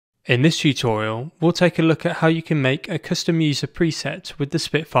In this tutorial, we'll take a look at how you can make a custom user preset with the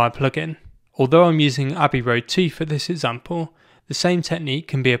Spitfire plugin. Although I'm using Abbey Road 2 for this example, the same technique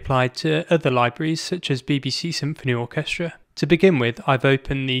can be applied to other libraries such as BBC Symphony Orchestra. To begin with, I've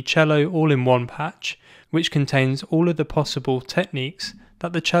opened the Cello All-in-One patch, which contains all of the possible techniques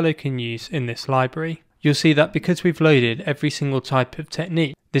that the cello can use in this library. You'll see that because we've loaded every single type of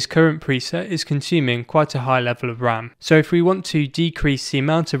technique, this current preset is consuming quite a high level of RAM. So if we want to decrease the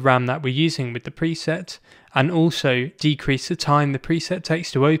amount of RAM that we're using with the preset, and also decrease the time the preset takes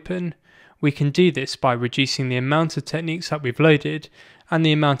to open, we can do this by reducing the amount of techniques that we've loaded and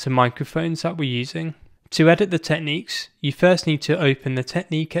the amount of microphones that we're using. To edit the techniques, you first need to open the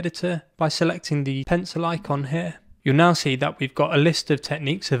technique editor by selecting the pencil icon here. You'll now see that we've got a list of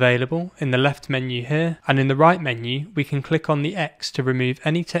techniques available in the left menu here, and in the right menu we can click on the X to remove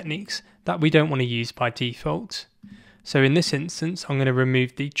any techniques that we don't want to use by default. So in this instance I'm going to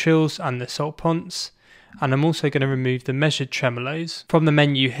remove the trills and the solponts, and I'm also going to remove the measured tremolos. From the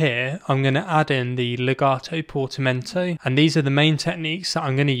menu here I'm going to add in the legato portamento, and these are the main techniques that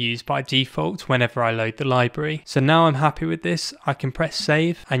I'm going to use by default whenever I load the library. So now I'm happy with this, I can press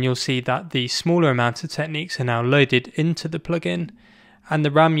save, and you'll see that the smaller amount of techniques are now loaded into the plugin, and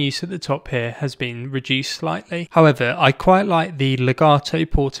the RAM use at the top here has been reduced slightly. However, I quite like the legato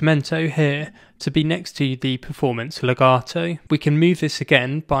portamento here to be next to the performance legato. We can move this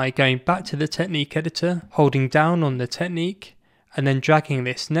again by going back to the technique editor, holding down on the technique, and then dragging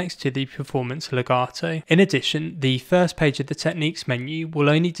this next to the performance legato. In addition, the first page of the techniques menu will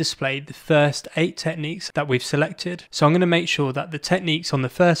only display the first 8 techniques that we've selected. So I'm going to make sure that the techniques on the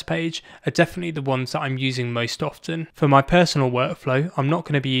first page are definitely the ones that I'm using most often. For my personal workflow, I'm not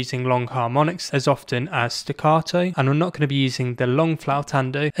going to be using long harmonics as often as staccato, and I'm not going to be using the long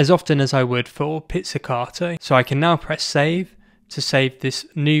flautando as often as I would for pizzicato. So I can now press save to save this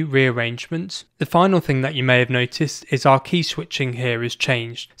new rearrangement. The final thing that you may have noticed is our key switching here is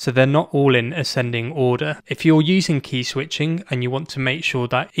changed, so they're not all in ascending order. If you're using key switching and you want to make sure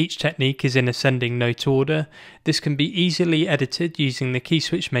that each technique is in ascending note order, this can be easily edited using the key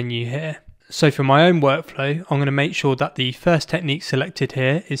switch menu here. So for my own workflow, I'm going to make sure that the first technique selected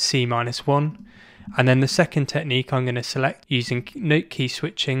here is C-1, and then the second technique I'm going to select using note key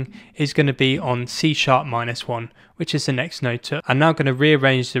switching is going to be on C#-1, which is the next note up. I'm now going to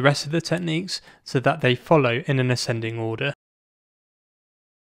rearrange the rest of the techniques so that they follow in an ascending order.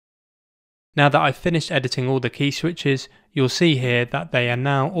 Now that I've finished editing all the key switches, you'll see here that they are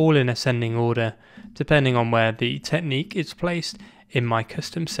now all in ascending order, depending on where the technique is placed in my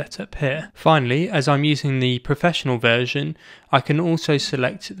custom setup here. Finally, as I'm using the professional version, I can also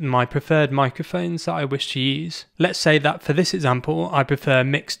select my preferred microphones that I wish to use. Let's say that for this example I prefer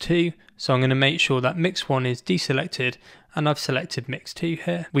Mix 2, so I'm going to make sure that Mix 1 is deselected and I've selected Mix 2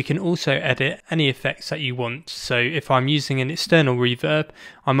 here. We can also edit any effects that you want, so if I'm using an external reverb,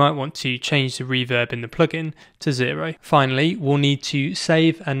 I might want to change the reverb in the plugin to 0. Finally, we'll need to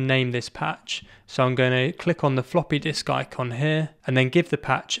save and name this patch, so I'm going to click on the floppy disk icon here and then give the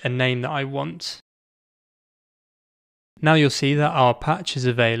patch a name that I want. Now you'll see that our patch is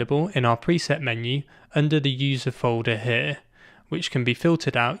available in our preset menu under the user folder here, which can be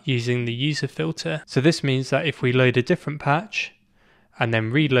filtered out using the user filter. So this means that if we load a different patch and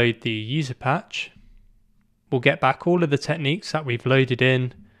then reload the user patch, we'll get back all of the techniques that we've loaded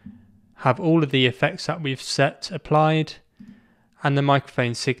in, have all of the effects that we've set applied, and the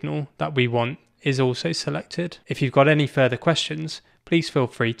microphone signal that we want is also selected. If you've got any further questions, please feel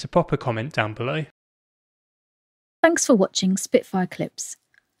free to pop a comment down below. Thanks for watching Spitfire Clips.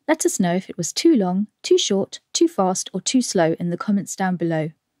 Let us know if it was too long, too short, too fast or too slow in the comments down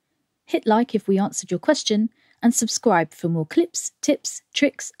below. Hit like if we answered your question, and subscribe for more clips, tips,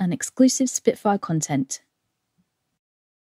 tricks and exclusive Spitfire content.